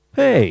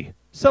Hey,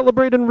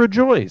 celebrate and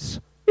rejoice.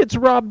 It's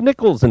Rob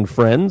Nichols and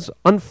friends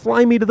on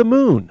Fly Me to the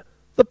Moon,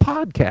 the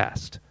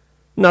podcast.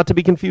 Not to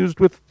be confused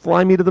with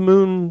Fly Me to the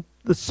Moon,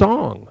 the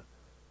song,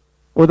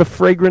 or the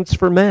fragrance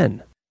for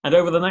men. And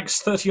over the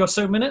next 30 or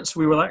so minutes,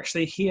 we will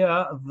actually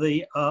hear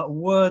the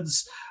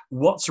words,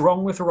 "What's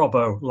wrong with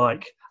Robbo?"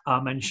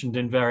 mentioned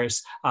in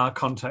various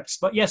contexts.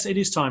 But yes, it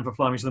is time for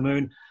Fly Me to the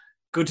Moon.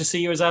 Good to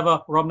see you as ever,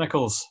 Rob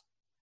Nichols.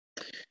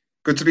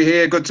 Good to be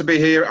here. Good to be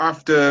here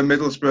after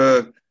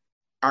Middlesbrough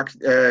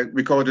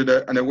recorded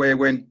an away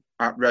win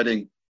at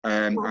Reading.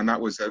 And that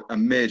was a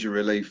major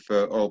relief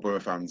for all Boro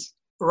fans.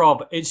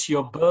 Rob, it's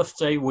your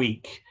birthday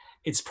week.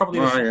 It's probably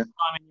the first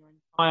time in your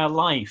entire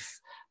life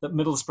that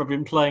Middlesbrough have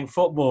been playing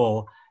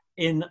football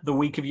in the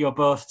week of your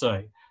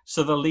birthday.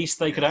 So the least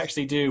they could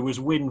actually do was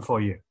win for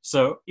you.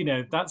 So,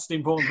 that's the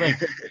important thing.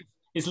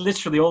 It's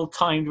literally all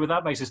timed with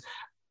that basis.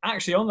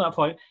 Actually, on that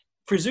point,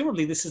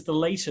 presumably this is the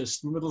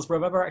latest Middlesbrough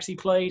have ever actually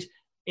played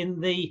in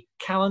the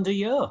calendar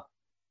year.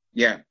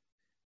 Yeah.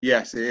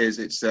 Yes, it is.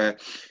 It's the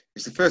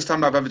first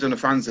time I've ever done a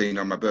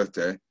fanzine on my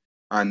birthday.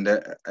 And,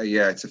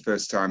 it's the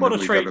first time that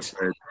we've ever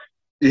played.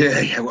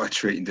 Yeah, what a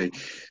treat indeed.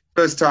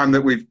 First time that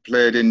we've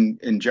played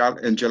in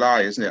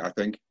July, isn't it? I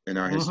think in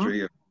our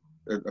history,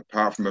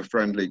 apart from a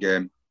friendly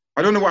game.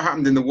 I don't know what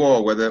happened in the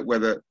war,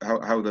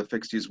 how the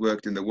fixtures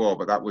worked in the war,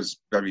 but that was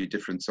very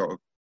different sort of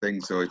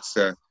thing. So it's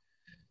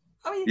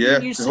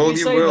you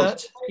say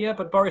that. Yeah,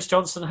 but Boris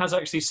Johnson has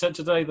actually said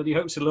today that he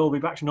hopes it'll all be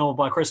back to normal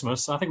by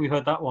Christmas. I think we've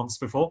heard that once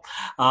before.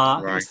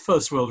 Right. It was the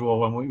First World War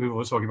when we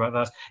were talking about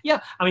that. Yeah,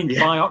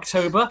 by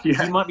October, you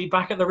might be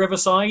back at the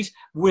Riverside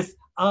with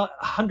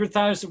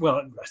 100,000,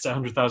 well, I say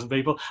 100,000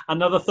 people,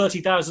 another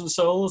 30,000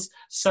 souls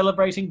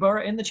celebrating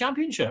Boro in the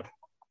Championship.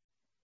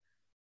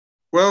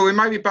 Well, we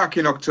might be back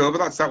in October.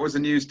 That was the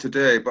news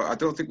today, but I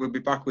don't think we'll be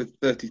back with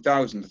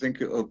 30,000. I think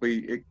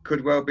it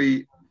could well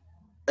be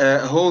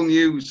a whole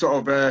new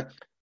sort of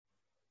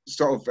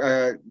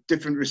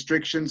different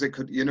restrictions. It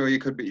could,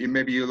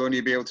 maybe you'll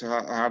only be able to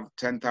have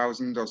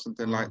 10,000 or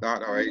something like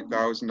that, or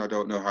 8,000. I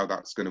don't know how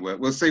that's going to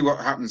work. We'll see what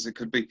happens. It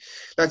could be.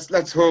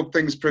 Let's hope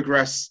things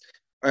progress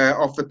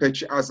off the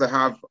pitch as they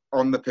have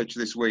on the pitch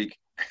this week.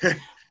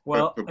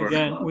 Well,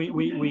 again,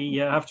 we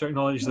have to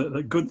acknowledge that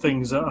the good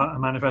things are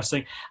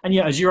manifesting. And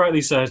yeah, as you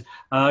rightly said,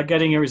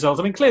 getting a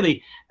result.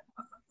 Clearly,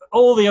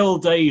 all the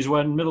old days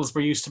when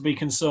Middlesbrough used to be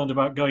concerned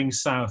about going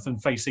south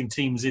and facing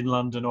teams in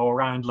London or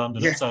around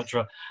London,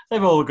 etc.,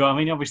 they've all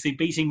gone. Obviously,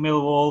 beating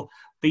Millwall,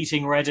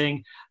 beating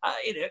Reading,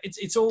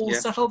 it's all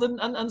settled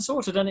and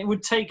sorted. And it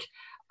would take,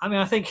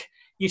 I think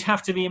you'd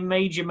have to be a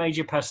major,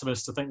 major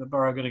pessimist to think that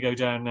Boro are going to go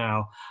down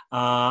now.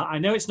 I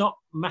know it's not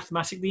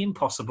mathematically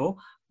impossible,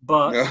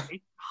 but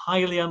it's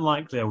highly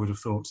unlikely, I would have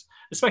thought,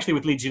 especially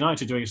with Leeds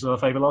United doing us a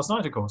favour last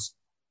night, of course.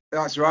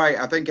 That's right.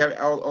 I think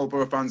all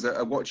Boro fans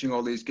are watching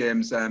all these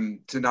games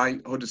tonight.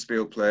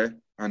 Huddersfield play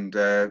and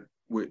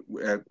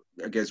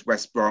against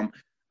West Brom,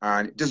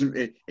 and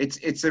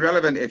it's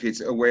irrelevant if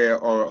it's away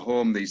or at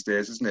home these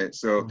days, isn't it?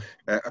 So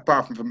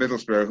apart from for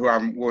Middlesbrough, who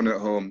haven't won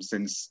at home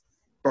since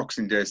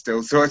Boxing Day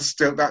still, so it's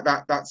still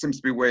that seems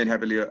to be weighing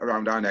heavily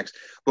around our necks.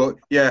 But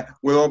yeah,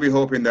 we'll all be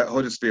hoping that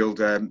Huddersfield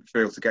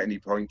fail to get any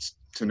points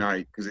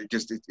tonight, because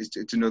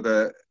it's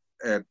another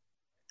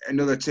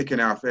tick in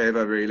our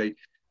favour, really.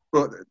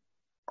 But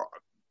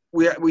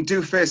we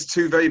do face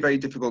two very, very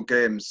difficult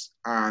games,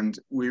 and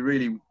we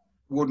really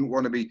wouldn't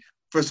want to be,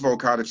 first of all,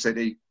 Cardiff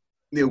City,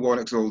 Neil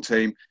Warnock's old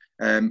team.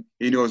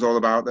 He knows all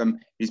about them.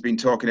 He's been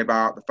talking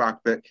about the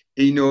fact that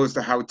he knows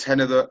how 10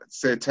 out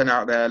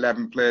of their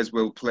 11 players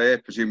will play,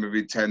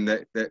 presumably 10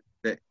 that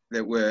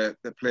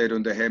played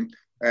under him.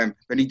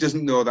 But he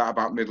doesn't know that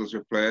about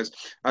Middlesbrough players.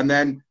 And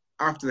then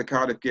after the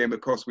Cardiff game,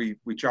 of course, we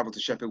travelled to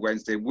Sheffield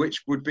Wednesday,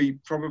 which would be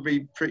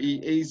probably pretty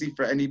easy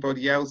for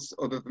anybody else,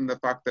 other than the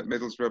fact that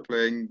Middlesbrough are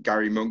playing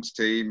Gary Monk's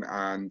team,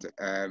 and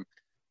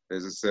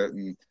there's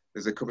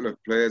a couple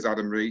of players,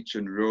 Adam Reach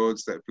and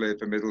Rhodes, that played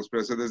for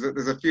Middlesbrough. So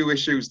there's a few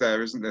issues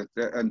there, isn't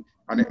there? And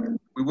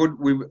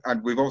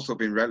we've also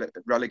been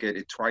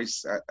relegated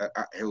twice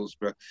at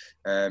Hillsborough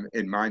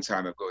in my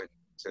time of going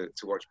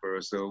to watch Boro.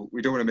 So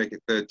we don't want to make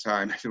it third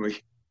time, do we?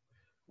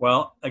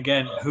 Well,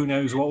 again, who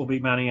knows what will be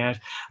panning out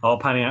from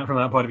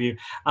that point of view.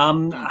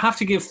 I have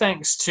to give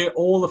thanks to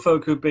all the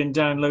folk who've been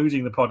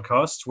downloading the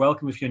podcast.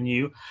 Welcome if you're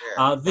new.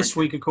 This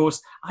week, of course,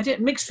 I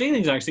did mixed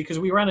feelings, actually, because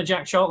we ran a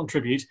Jack Charlton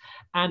tribute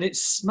and it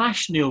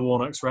smashed Neil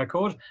Warnock's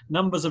record.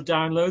 Numbers of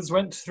downloads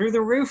went through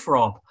the roof,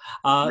 Rob.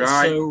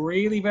 So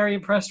really very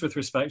impressed with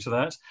respect to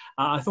that.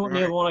 I thought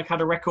Neil Warnock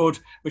had a record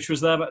which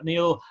was there, but the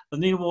Neil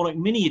Warnock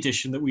mini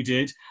edition that we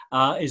did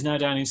is now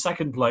down in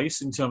second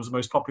place in terms of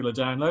most popular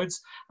downloads.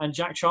 And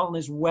Jack Charlton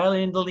is well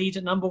in the lead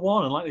at number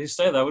one, and likely to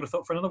stay there, I would have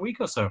thought, for another week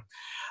or so.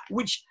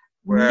 Which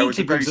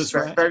neatly brings us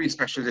right. Very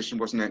special edition,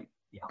 wasn't it,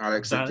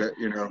 Alex?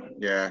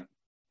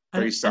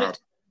 Very sad.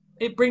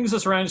 It brings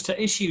us around to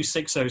issue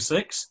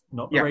 606,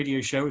 not the radio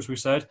show, as we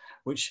said,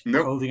 which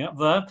we're holding up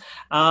there,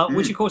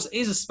 which, of course,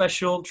 is a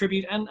special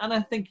tribute. And I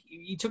think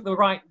you took the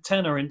right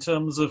tenor in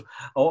terms of,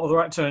 or the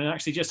right turn in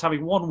actually just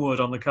having one word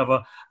on the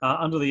cover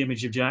under the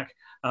image of Jack.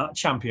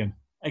 champion.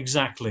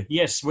 Exactly.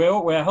 Yes,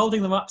 we're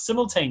holding them up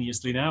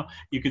simultaneously now.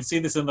 You can see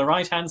this on the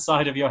right-hand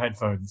side of your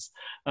headphones.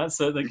 That's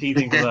the key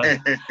thing for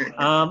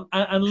that.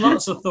 And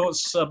lots of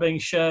thoughts are being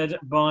shared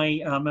by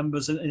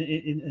members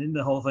in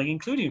the whole thing,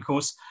 including, of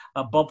course,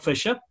 Bob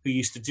Fisher, who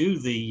used to do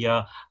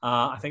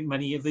I think,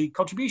 many of the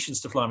contributions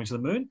to Fly Me to the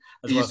Moon.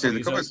 He used to do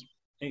the covers.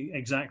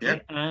 Exactly. Yeah.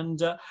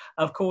 And,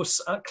 of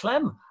course,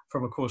 Clem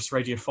from, of course,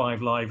 Radio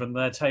 5 Live and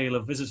their tale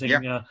of visiting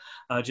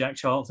Jack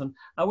Charlton,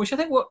 which I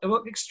think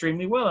worked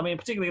extremely well. I mean,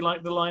 particularly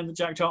like the line that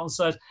Jack Charlton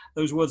said,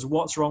 those words,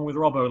 "What's wrong with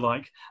Robbo?"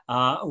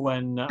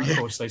 When, of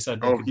course, they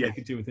said they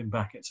could do with him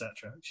back,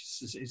 etc.,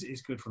 which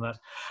is good from that.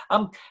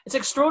 It's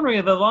extraordinary,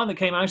 the line that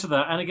came out of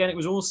that. And again, it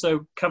was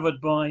also covered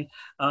by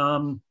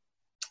the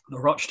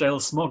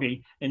Rochdale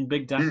Smoggy in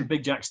Big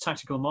Jack's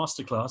Tactical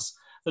Masterclass,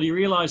 that he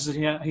realised that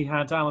he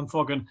had Alan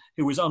Foggan,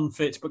 who was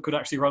unfit but could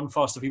actually run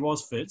fast if he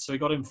was fit, so he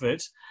got him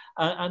fit.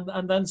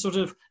 And then sort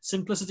of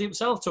simplicity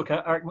itself took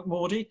out Eric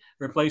McMordy,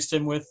 replaced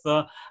him with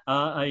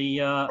Bobby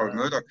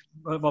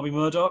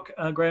Murdoch.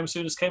 Graham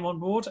Souness came on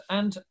board,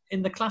 and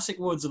in the classic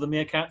words of the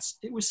Meerkats,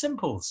 it was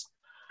simples.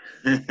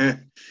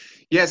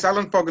 Yes,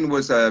 Alan Foggan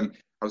was, I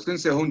was going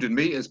to say 100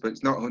 metres, but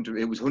it's not 100,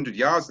 it was 100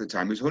 yards at the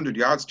time. He was 100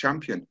 yards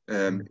champion,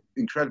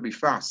 incredibly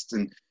fast,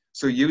 and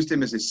so he used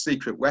him as his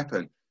secret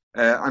weapon.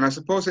 And I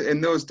suppose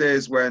in those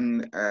days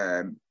when,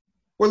 there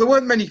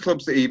weren't many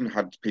clubs that even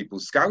had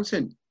people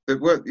scouting. I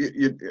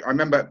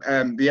remember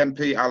the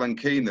MP Alan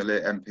Keane, the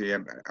late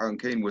MP Alan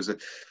Keane, was a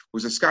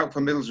scout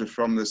for Middlesbrough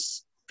from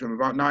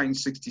about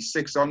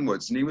 1966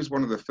 onwards, and he was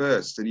one of the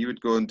first. And he would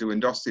go and do a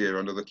dossier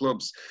on other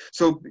clubs.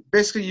 So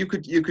basically, you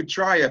could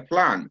try a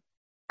plan,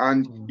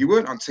 and you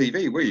weren't on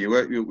TV, were you?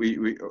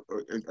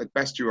 At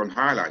best, you were on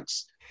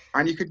highlights.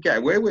 And you could get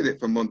away with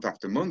it for month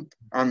after month.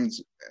 And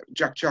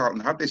Jack Charlton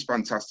had this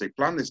fantastic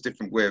plan, this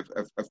different way of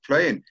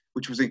playing,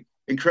 which was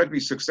incredibly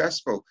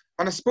successful.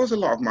 And I suppose a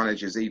lot of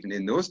managers, even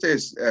in those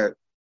days,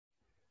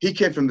 he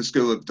came from the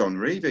school of Don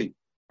Revie,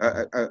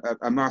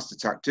 a master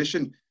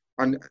tactician.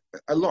 And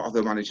a lot of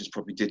the managers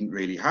probably didn't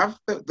really have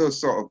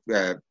those sort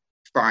of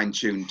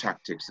fine-tuned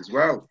tactics as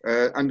well.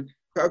 And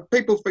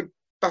people think,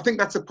 I think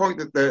that's a point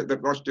that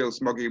Rochdale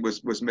Smoggy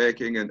was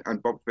making,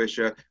 and Bob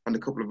Fisher and a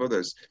couple of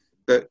others,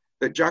 that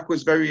Jack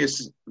was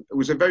as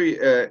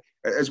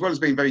well as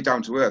being very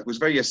down to earth, was a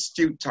very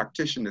astute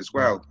tactician as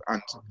well.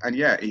 And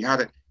yeah, he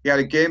had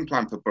a game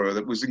plan for Boro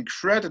that was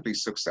incredibly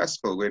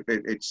successful.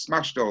 It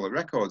smashed all the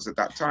records at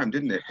that time,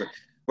 didn't it? But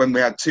when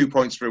we had 2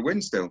 points for a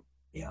win still.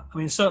 Yeah, I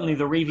mean, certainly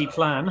the Revie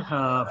plan,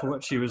 for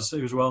which he was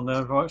well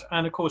known for it,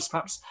 and of course,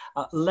 perhaps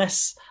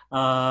less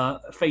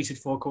fated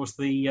for, of course,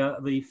 the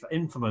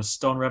infamous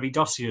Don Revie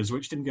dossiers,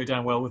 which didn't go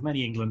down well with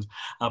many England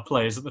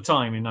players at the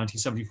time in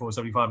 1974,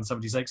 75 and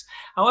 76.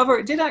 However,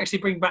 it did actually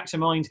bring back to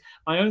mind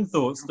my own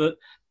thoughts that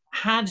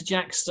had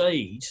Jack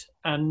stayed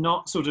and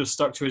not sort of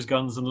stuck to his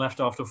guns and left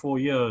after 4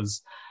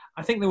 years,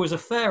 I think there was a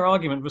fair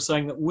argument for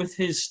saying that with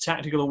his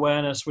tactical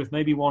awareness, with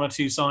maybe one or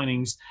two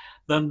signings,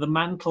 then the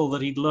mantle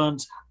that he'd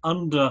learnt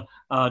under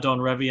Don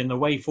Revie and the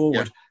way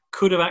forward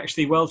could have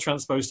actually well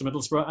transposed to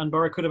Middlesbrough, and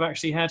Boro could have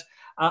actually had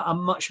a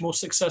much more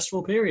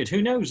successful period.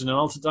 Who knows? In an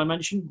alternate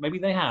dimension, maybe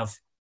they have.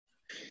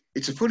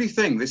 It's a funny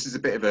thing. This is a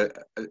bit of a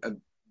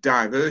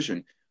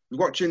diversion.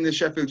 Watching the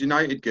Sheffield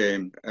United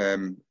game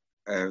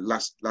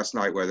last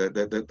night, where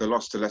they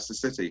lost to Leicester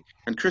City,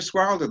 and Chris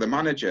Wilder, the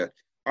manager,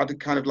 had a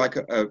kind of like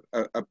a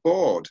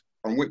board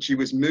on which he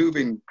was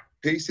moving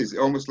pieces. It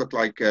almost looked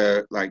like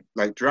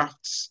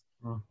drafts,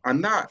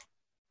 and that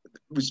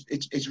was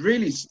it's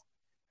really.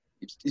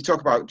 You talk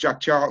about Jack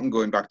Charlton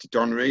going back to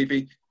Don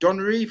Revie. Don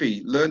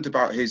Revie learned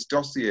about his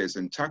dossiers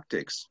and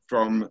tactics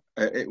from,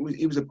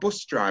 he was a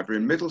bus driver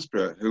in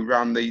Middlesbrough who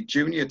ran the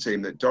junior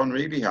team that Don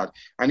Revie had.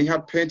 And he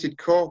had painted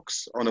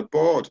corks on a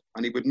board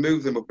and he would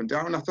move them up and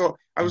down.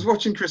 I was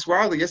watching Chris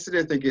Wilder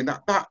yesterday thinking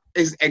that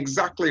is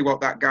exactly what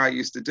that guy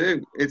used to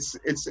do. It's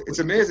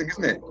amazing,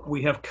 isn't it?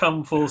 We have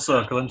come full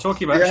circle. And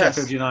talking about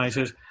Sheffield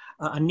United,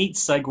 a neat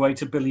segue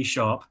to Billy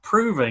Sharp,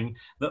 proving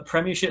that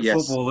Premiership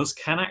footballers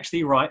can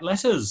actually write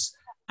letters.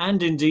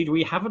 And indeed,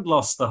 we haven't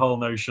lost the whole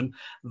notion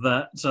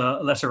that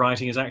letter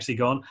writing has actually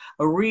gone.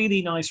 A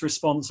really nice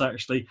response,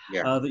 actually,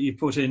 that you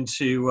put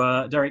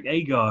into Derek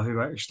Agar,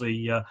 who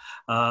actually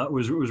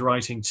was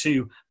writing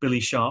to Billy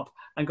Sharp,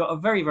 and got a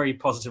very, very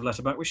positive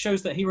letter back, which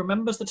shows that he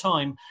remembers the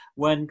time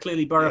when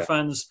clearly Boro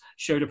fans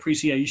showed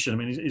appreciation. I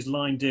mean, his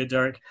line, "Dear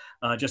Derek,"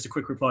 just a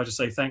quick reply to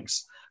say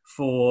thanks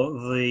for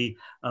the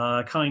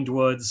kind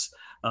words.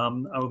 I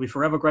will be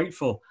forever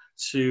grateful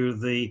to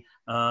the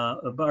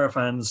Boro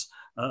fans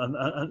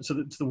and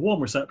to the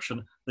warm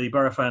reception the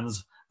Boro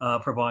fans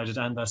provided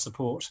and their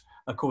support.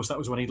 Of course, that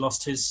was when he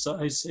lost his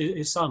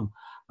son.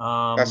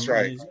 That's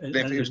right.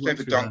 He was playing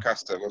for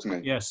Doncaster,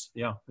 wasn't he? Yes,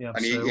 yeah.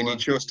 And he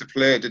chose to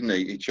play, didn't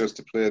he? He chose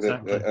to play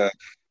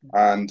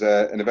and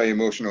in a very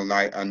emotional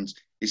night, and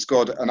he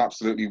scored an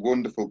absolutely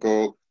wonderful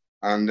goal.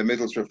 And the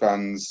Middlesbrough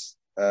fans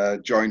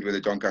joined with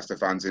the Doncaster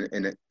fans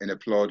in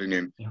applauding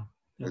him. Yeah.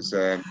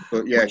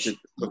 But yeah, it's a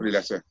lovely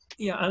letter.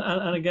 Yeah,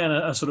 and again,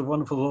 a sort of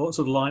wonderful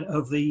sort of line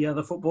of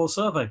the football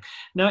survey.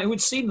 Now, it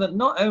would seem that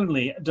not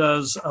only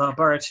does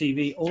Boro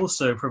TV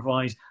also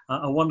provide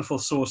a wonderful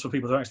source for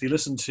people to actually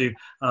listen to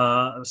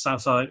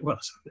Southside, well,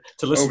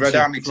 to listen Red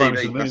to Army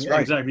TV, that's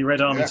right. Exactly,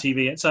 Red Army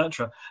TV,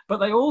 etc. But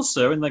they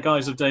also, in the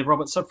guise of Dave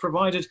Roberts, have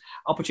provided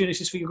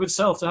opportunities for your good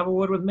self to have a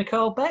word with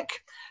Mikael Beck.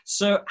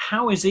 So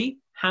how is he?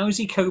 How is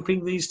he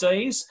coping these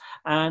days?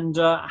 And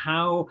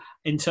how,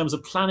 in terms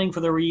of planning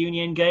for the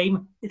reunion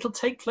game, it'll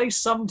take place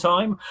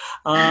sometime.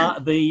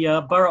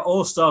 The Boro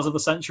All-Stars of the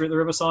century at the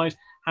Riverside.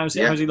 How's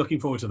he looking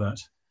forward to that?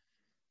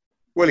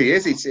 Well, he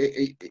is.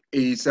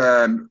 He's.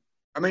 I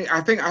mean,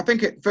 I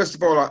think it, first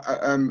of all,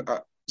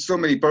 so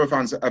many Boro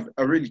fans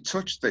are really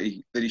touched that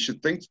he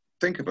should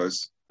think of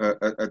us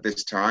at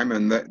this time,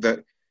 and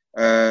that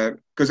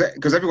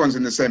because everyone's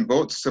in the same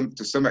boat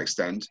to some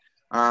extent,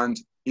 and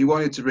he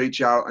wanted to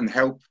reach out and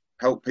help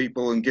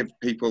people and give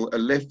people a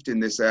lift in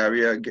this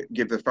area,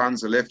 give the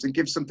fans a lift, and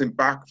give something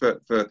back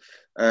for the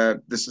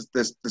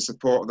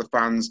support of the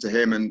fans to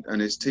him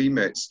and his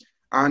teammates.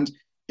 And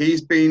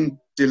he's been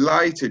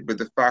delighted with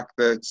the fact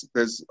that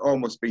there's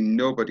almost been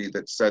nobody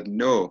that said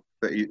no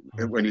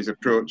when he's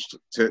approached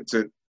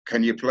to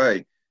can you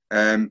play,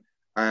 and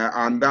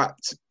that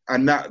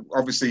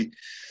obviously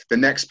the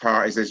next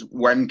part is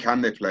when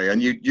can they play?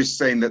 And you're just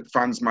saying that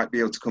fans might be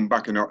able to come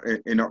back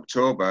in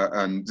October,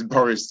 and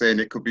Boris saying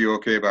it could be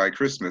okay by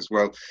Christmas.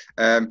 Well,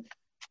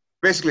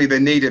 basically they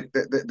need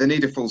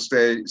a full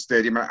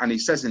stadium, and he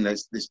says in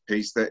this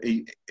piece that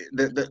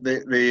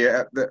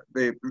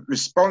the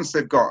response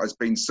they've got has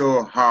been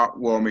so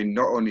heartwarming,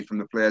 not only from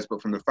the players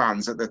but from the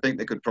fans, that they think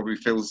they could probably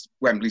fill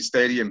Wembley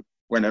Stadium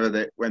whenever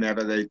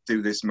they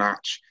do this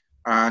match.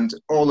 And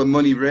all the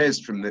money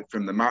raised from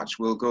the match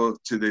will go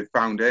to the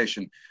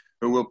foundation,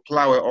 who will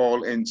plough it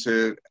all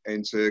into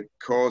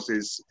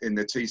causes in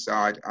the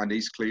Teesside and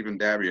East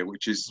Cleveland area,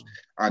 which is,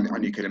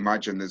 and you can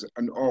imagine there's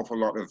an awful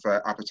lot of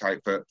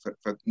appetite for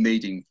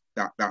needing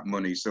that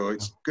money. So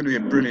it's going to be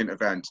a brilliant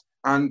event.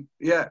 And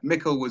yeah,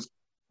 Mikkel was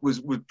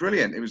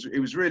brilliant. It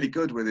was really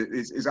good with it.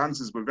 His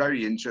answers were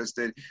very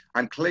interested,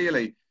 and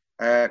clearly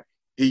that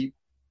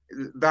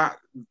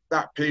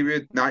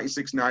period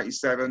 96,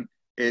 97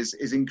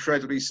 is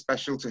incredibly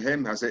special to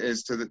him, as it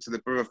is to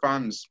the Boro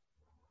fans.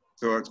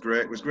 So it's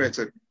great. It was great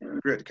to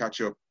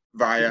catch up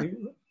via Dave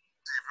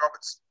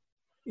Roberts.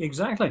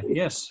 Exactly.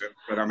 Yes.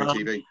 Red Army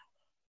TV.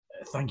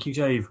 Thank you,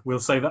 Dave. We'll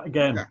say that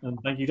again. Yeah. And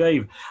thank you,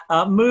 Dave.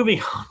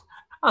 Moving on.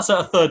 That's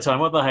a third time.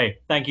 What the hey?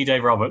 Thank you,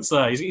 Dave Roberts.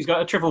 He's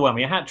got a triple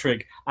whammy, a hat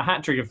trick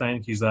of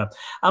thank yous there.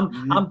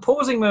 I'm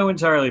pausing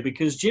momentarily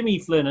because Jimmy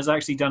Flynn has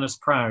actually done us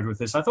proud with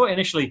this. I thought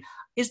initially,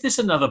 is this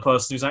another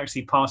person who's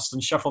actually passed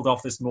and shuffled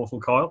off this mortal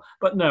coil?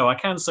 But no, I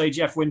can say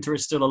Jeff Winter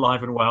is still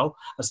alive and well,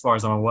 as far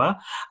as I'm aware.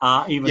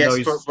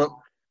 But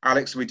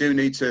Alex, we do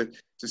need to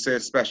say a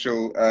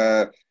special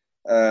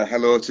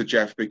hello to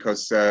Jeff,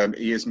 because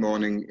he is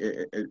mourning.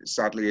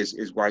 Sadly,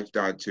 his wife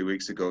died 2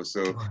 weeks ago,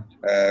 so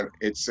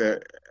it's a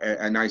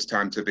nice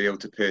time to be able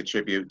to pay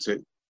tribute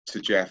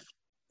to Jeff.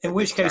 In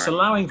which case,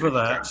 allowing for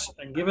that,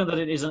 and given that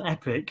it is an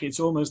epic,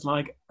 it's almost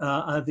like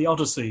the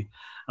Odyssey.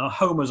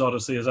 Homer's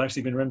Odyssey has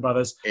actually been written by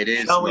this. It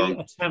is. Shall we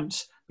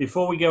attempt,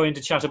 before we go into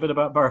chat a bit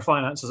about Boro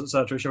finances,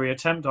 etc., shall we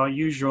attempt our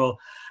usual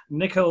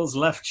Nichols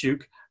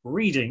Lefchuk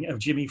reading of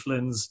Jimmy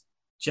Flynn's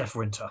Jeff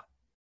Winter?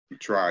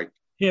 Try.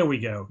 Here we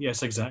go.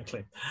 Yes,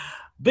 exactly.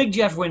 Big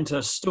Jeff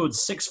Winter stood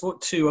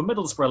 6'2", a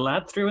Middlesbrough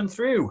lad through and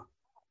through.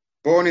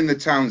 Born in the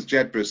town's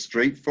Jedburgh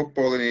Street,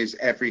 footballing is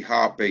every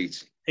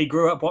heartbeat. He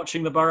grew up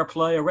watching the Boro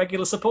play, a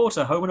regular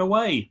supporter, home and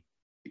away.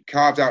 He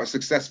carved out a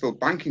successful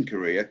banking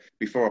career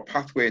before a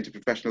pathway into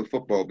professional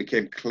football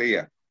became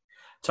clear.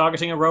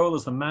 Targeting a role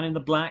as the man in the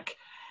black,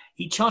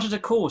 he charted a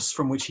course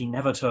from which he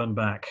never turned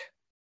back.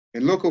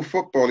 In local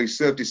football, he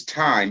served his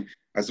time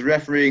as the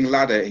refereeing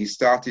ladder he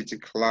started to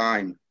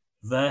climb.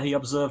 There he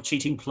observed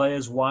cheating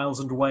players' wiles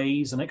and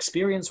ways, an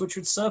experience which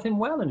would serve him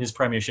well in his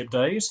Premiership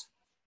days.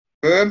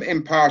 Firm,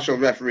 impartial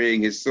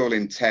refereeing his sole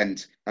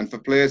intent, and for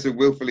players who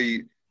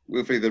willfully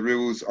the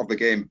rules of the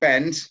game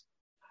bend,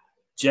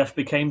 Jeff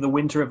became the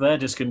Winter of their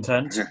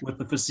discontent, with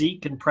the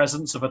physique and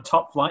presence of a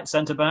top-flight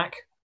centre-back.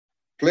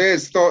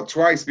 Players thought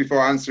twice before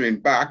answering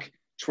back.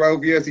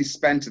 12 years he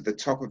spent at the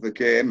top of the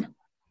game.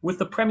 With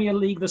the Premier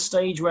League the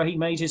stage where he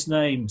made his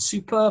name,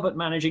 superb at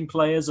managing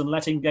players and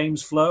letting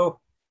games flow.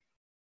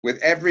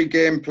 With every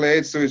game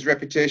played, so his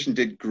reputation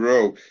did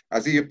grow.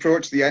 As he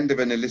approached the end of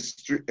an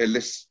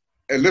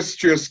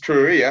illustrious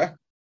career,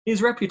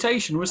 his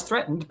reputation was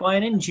threatened by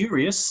an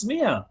injurious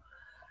smear.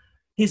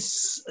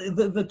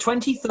 The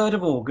 23rd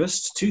of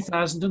August,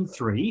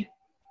 2003.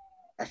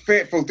 A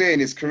fateful day in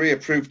his career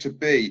proved to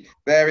be,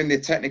 there in the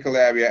technical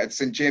area at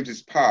St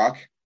James's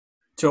Park.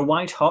 To a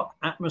white-hot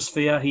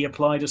atmosphere he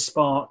applied a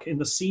spark in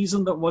the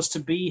season that was to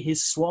be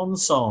his swan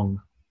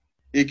song.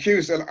 He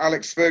accused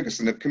Alex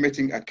Ferguson of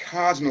committing a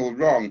cardinal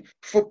wrong.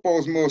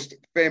 Football's most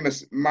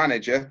famous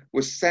manager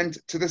was sent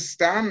to the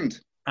stand.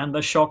 And the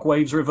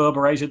shockwaves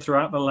reverberated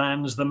throughout the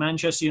land. The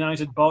Manchester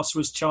United boss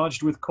was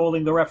charged with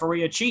calling the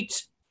referee a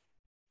cheat.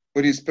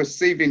 but his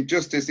perceived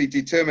injustice he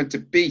determined to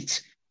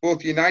beat. Both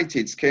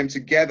Uniteds came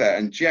together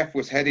and Jeff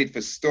was headed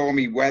for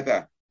stormy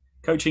weather.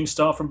 Coaching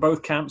staff from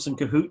both camps and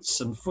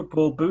cahoots and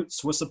football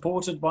boots were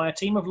supported by a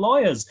team of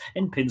lawyers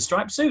in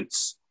pinstripe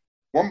suits.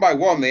 One by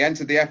one, they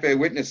entered the FA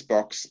witness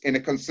box in a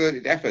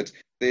concerted effort,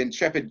 the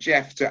intrepid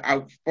Jeff to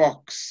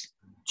outfox.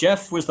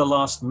 Jeff was the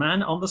last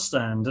man on the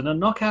stand, and a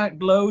knockout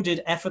blow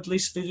did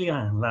effortlessly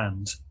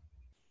land.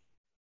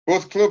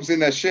 Both clubs, in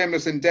their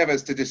shameless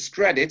endeavours to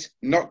discredit,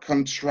 not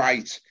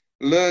contrite,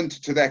 learned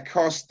to their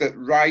cost that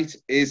right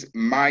is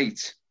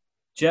might.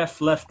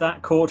 Jeff left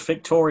that court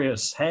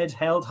victorious, head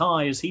held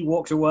high as he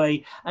walked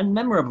away and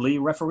memorably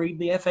refereed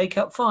the FA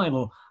Cup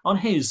final on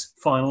his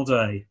final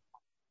day.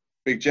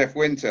 Big Jeff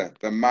Winter,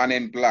 the man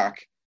in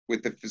black,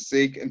 with the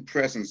physique and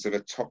presence of a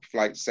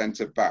top-flight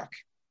centre-back.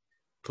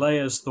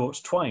 Players thought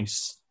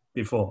twice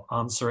before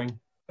answering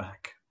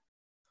back.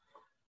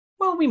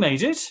 Well, we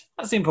made it.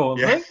 That's the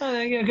important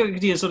thing.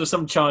 Could hear sort of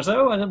some charge,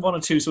 though, and one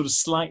or two sort of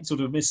slight sort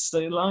of missed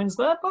lines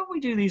there, but we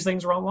do these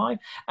things right wide,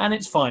 and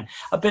it's fine.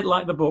 A bit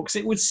like the books.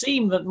 It would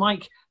seem that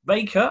Mike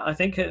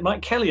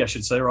Kelly, I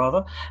should say,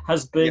 rather,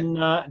 has been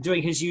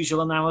doing his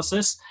usual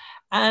analysis.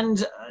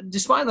 And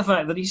despite the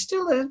fact that he's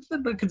still a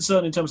little bit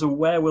concerned in terms of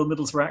where will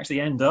Middlesbrough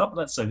actually end up,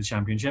 let's say the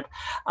Championship,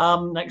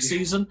 next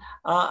season,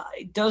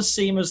 it does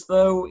seem as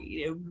though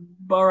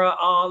Boro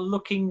are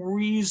looking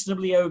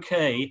reasonably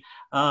okay,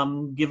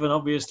 given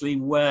obviously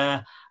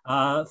where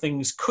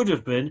things could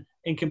have been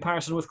in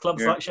comparison with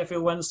clubs like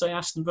Sheffield Wednesday,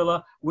 Aston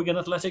Villa, Wigan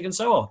Athletic and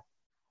so on.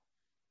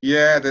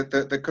 Yeah,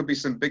 there could be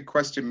some big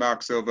question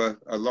marks over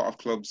a lot of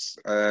clubs,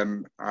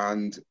 and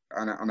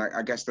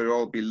I guess they'll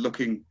all be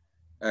looking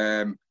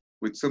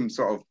with some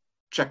sort of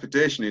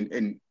trepidation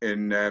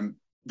in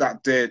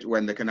that date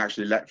when they can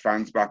actually let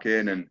fans back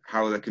in and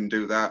how they can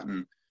do that.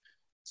 And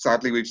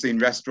sadly, we've seen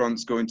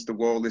restaurants going to the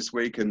wall this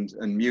week and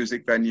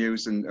music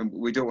venues, and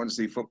we don't want to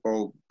see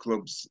football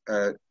clubs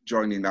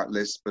joining that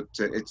list. But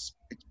it's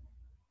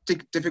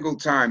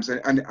difficult times,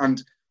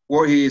 and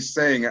what he is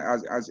saying,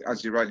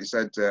 as you rightly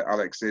said,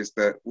 Alex, is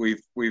that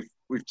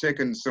we've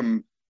taken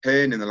some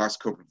pain in the last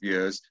couple of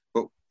years,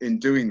 but in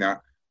doing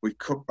that, we've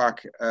cut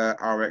back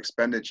our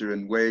expenditure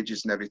and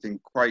wages and everything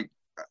quite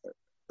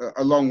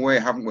a long way,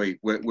 haven't we?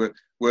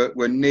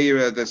 We're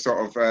nearer the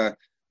sort of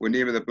we're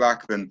nearer the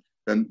black than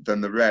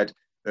the red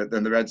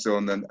than the red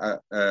zone, than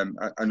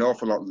an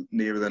awful lot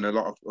nearer than a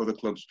lot of other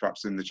clubs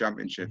perhaps in the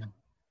Championship.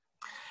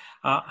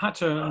 Had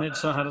to admit,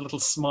 I had a little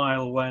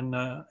smile when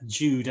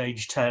Jude,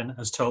 age 10,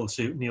 has told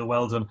to Neil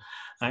Weldon,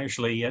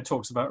 actually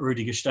talks about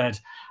Rudy Gestede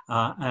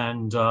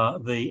and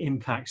the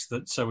impact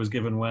that was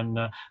given when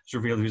it was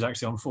revealed he was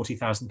actually on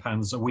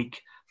 £40,000 a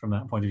week from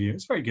that point of view.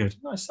 It's very good.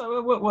 Nice.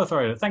 Worth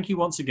reading. Thank you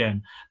once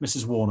again,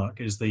 Mrs.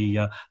 Warnock is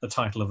the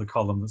title of the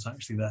column that's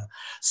actually there.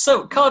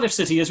 So, Cardiff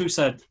City, as we've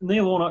said,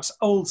 Neil Warnock's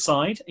old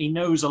side. He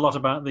knows a lot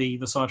about the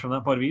side from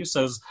that point of view, so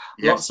there's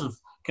lots of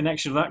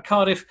connection to that.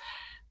 Cardiff,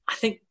 I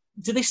think,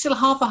 do they still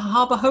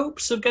harbour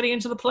hopes of getting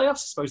into the playoffs? I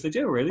suppose they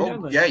do, really,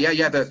 don't they?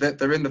 Yeah.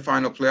 They're in the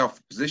final playoff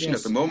position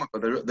at the moment,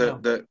 but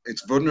they're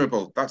it's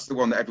vulnerable. That's the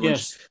one that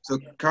everyone's... Yes. So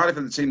Cardiff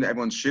are the team that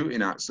everyone's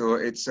shooting at. So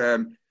it's,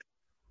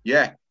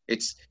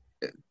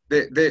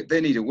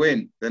 they need a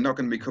win. They're not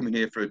going to be coming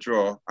here for a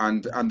draw,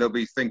 and they'll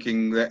be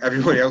thinking that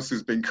everybody else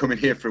who's been coming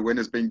here for a win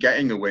has been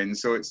getting a win.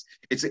 So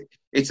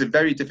it's a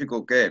very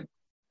difficult game.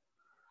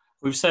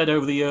 We've said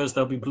over the years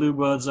there'll be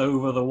bluebirds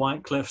over the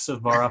white cliffs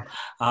of Boro.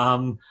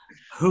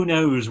 Who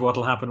knows what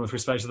will happen with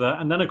respect to that?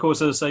 And then, of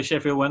course, as I say,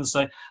 Sheffield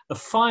Wednesday, the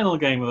final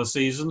game of the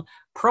season,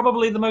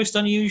 probably the most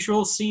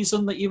unusual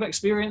season that you've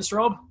experienced,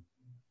 Rob?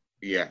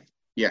 Yeah,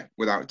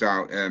 without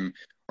doubt.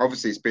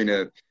 Obviously, it's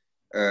been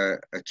a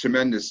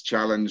tremendous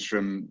challenge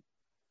from...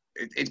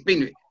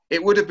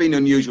 It would have been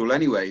unusual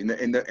anyway, in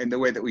the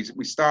way that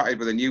we started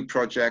with a new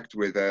project,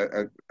 with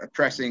a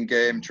pressing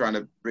game, trying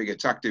to bring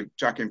attacking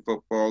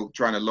football,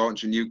 trying to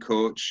launch a new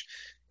coach.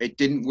 It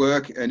didn't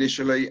work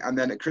initially, and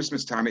then at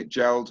Christmas time it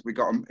gelled. We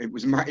got him. He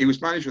was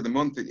manager of the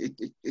month.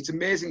 It's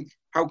amazing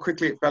how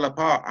quickly it fell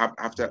apart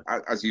after,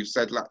 as you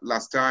said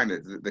last time,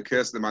 the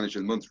curse of the manager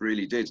of the month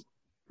really did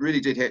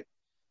hit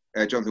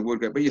Jonathan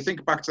Woodgate. But you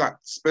think back to that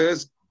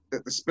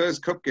the Spurs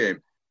Cup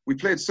game. We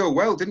played so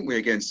well, didn't we,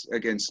 against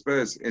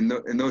Spurs in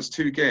those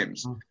two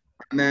games,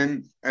 and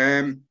then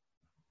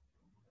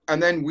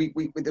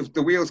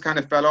the wheels kind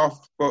of fell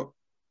off. But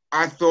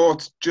I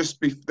thought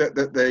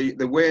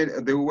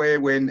the away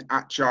win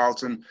at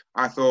Charlton,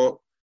 I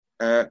thought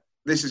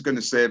this is going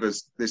to save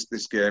us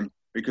this game,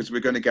 because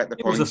we're going to get the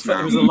points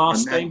now. It was the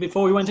last game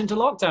before we went into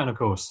lockdown, of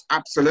course.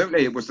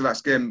 Absolutely, it was the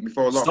last game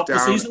before lockdown. Stop the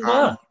season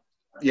there.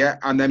 Yeah,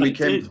 and then we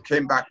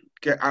came back.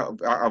 Get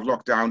out of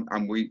lockdown,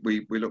 and we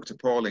looked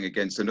appalling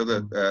against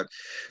another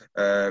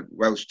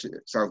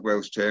South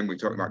Wales team. We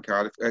talked about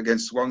Cardiff,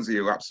 against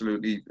Swansea,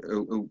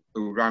 who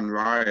ran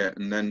riot,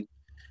 and then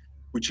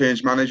we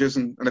changed managers,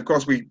 and of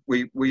course we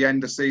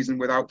end the season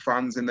without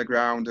fans in the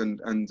ground,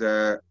 and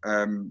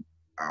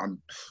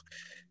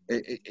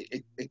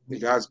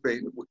it has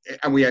been,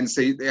 and we end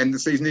the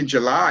season in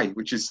July,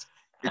 which is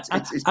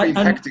It's been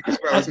hectic as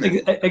well, isn't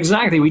it?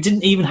 Exactly. We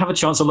didn't even have a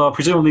chance to allow.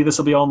 Presumably, this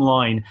will be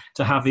online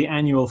to have the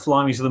annual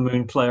Fly Me to the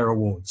Moon Player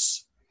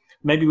Awards.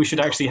 Maybe we should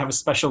actually have a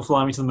special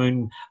Fly Me to the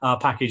Moon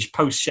package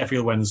post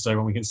Sheffield Wednesday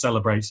when we can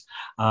celebrate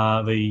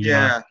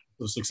the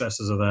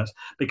successes of that.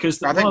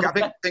 Because I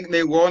think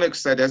Neil Warnock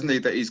said, hasn't he,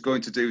 that he's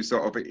going to do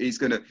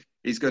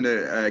he's going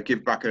to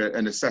give back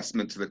an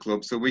assessment to the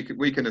club, so we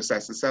can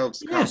assess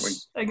ourselves, can't we?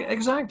 Yes,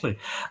 exactly.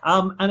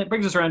 And it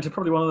brings us around to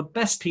probably one of the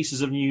best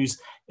pieces of news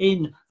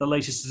in the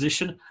latest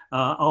edition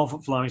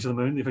of Flying to the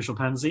Moon, the official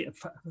fanzine.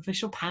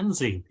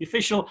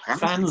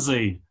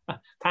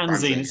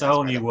 Fanzine, it's a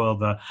whole new world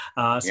there.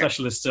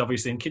 Specialists,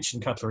 obviously, in kitchen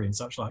cutlery and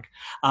such like.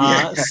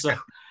 So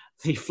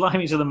the Fly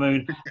Me to the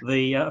Moon,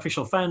 the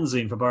official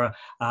fanzine for Boro,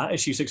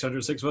 issue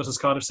 606 versus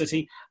Cardiff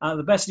City.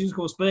 The best news, of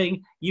course,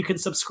 being you can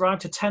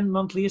subscribe to 10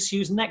 monthly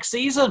issues next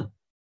season.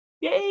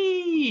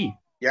 Yay!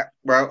 Yeah,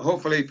 well,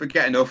 hopefully if we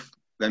get enough,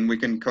 then we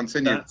can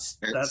continue. I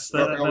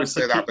always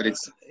say that, but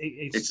it's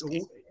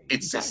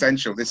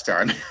essential this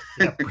time.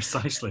 Yeah,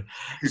 precisely.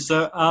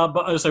 So,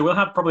 but so we'll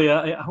have probably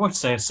I won't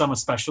say a summer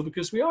special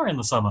because we are in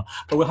the summer,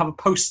 but we'll have a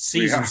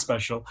post-season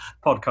special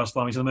podcast,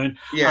 Fly Me to the Moon.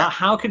 Yeah.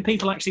 How can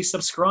people actually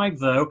subscribe,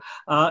 though,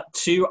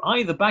 to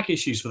either back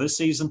issues for this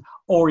season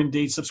or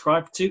indeed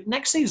subscribe to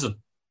next season?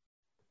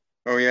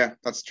 Oh yeah,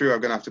 that's true. I'm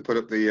going to have to put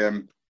up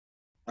the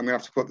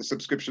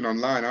subscription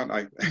online, aren't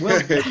I? Well,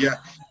 because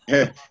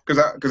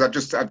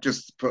I've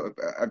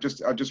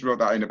just wrote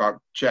that in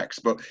about checks.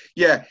 But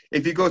yeah,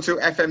 if you go to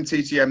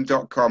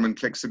fmttm.com and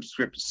click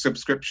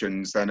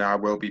subscriptions, then I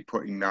will be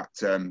putting that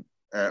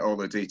all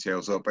the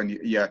details up. And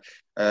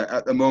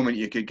at the moment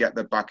you could get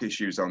the back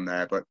issues on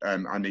there, but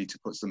I need to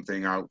put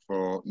something out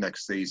for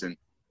next season.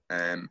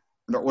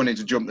 Not wanting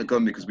to jump the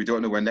gun because we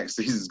don't know when next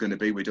season is going to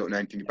be. We don't know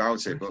anything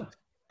about it, but.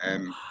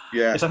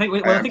 Yes, I think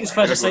it's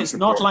fair to say it's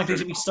not likely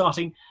to be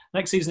starting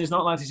next season. Is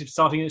not likely to be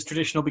starting in its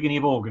traditional beginning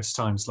of August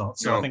time slot.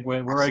 So I think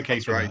we're okay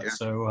for that. Yeah.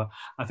 So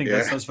I think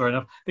that's fair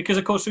enough. Because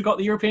of course we've got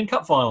the European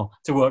Cup final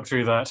to work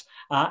through that,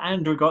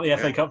 and we've got the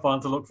FA Cup final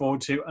to look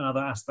forward to, and other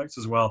aspects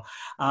as well.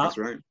 That's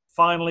right.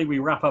 Finally, we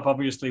wrap up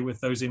obviously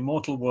with those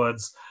immortal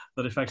words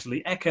that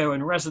effectively echo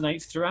and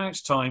resonate throughout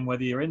time,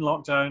 whether you're in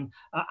lockdown,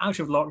 out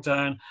of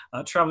lockdown,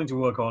 travelling to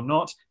work or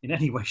not, in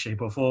any way,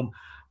 shape or form.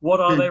 What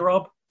are they,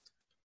 Rob?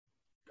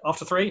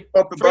 After three?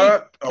 Up the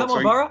Boro. Come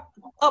on, Boro.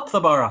 Up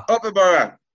the Boro. Up the Boro.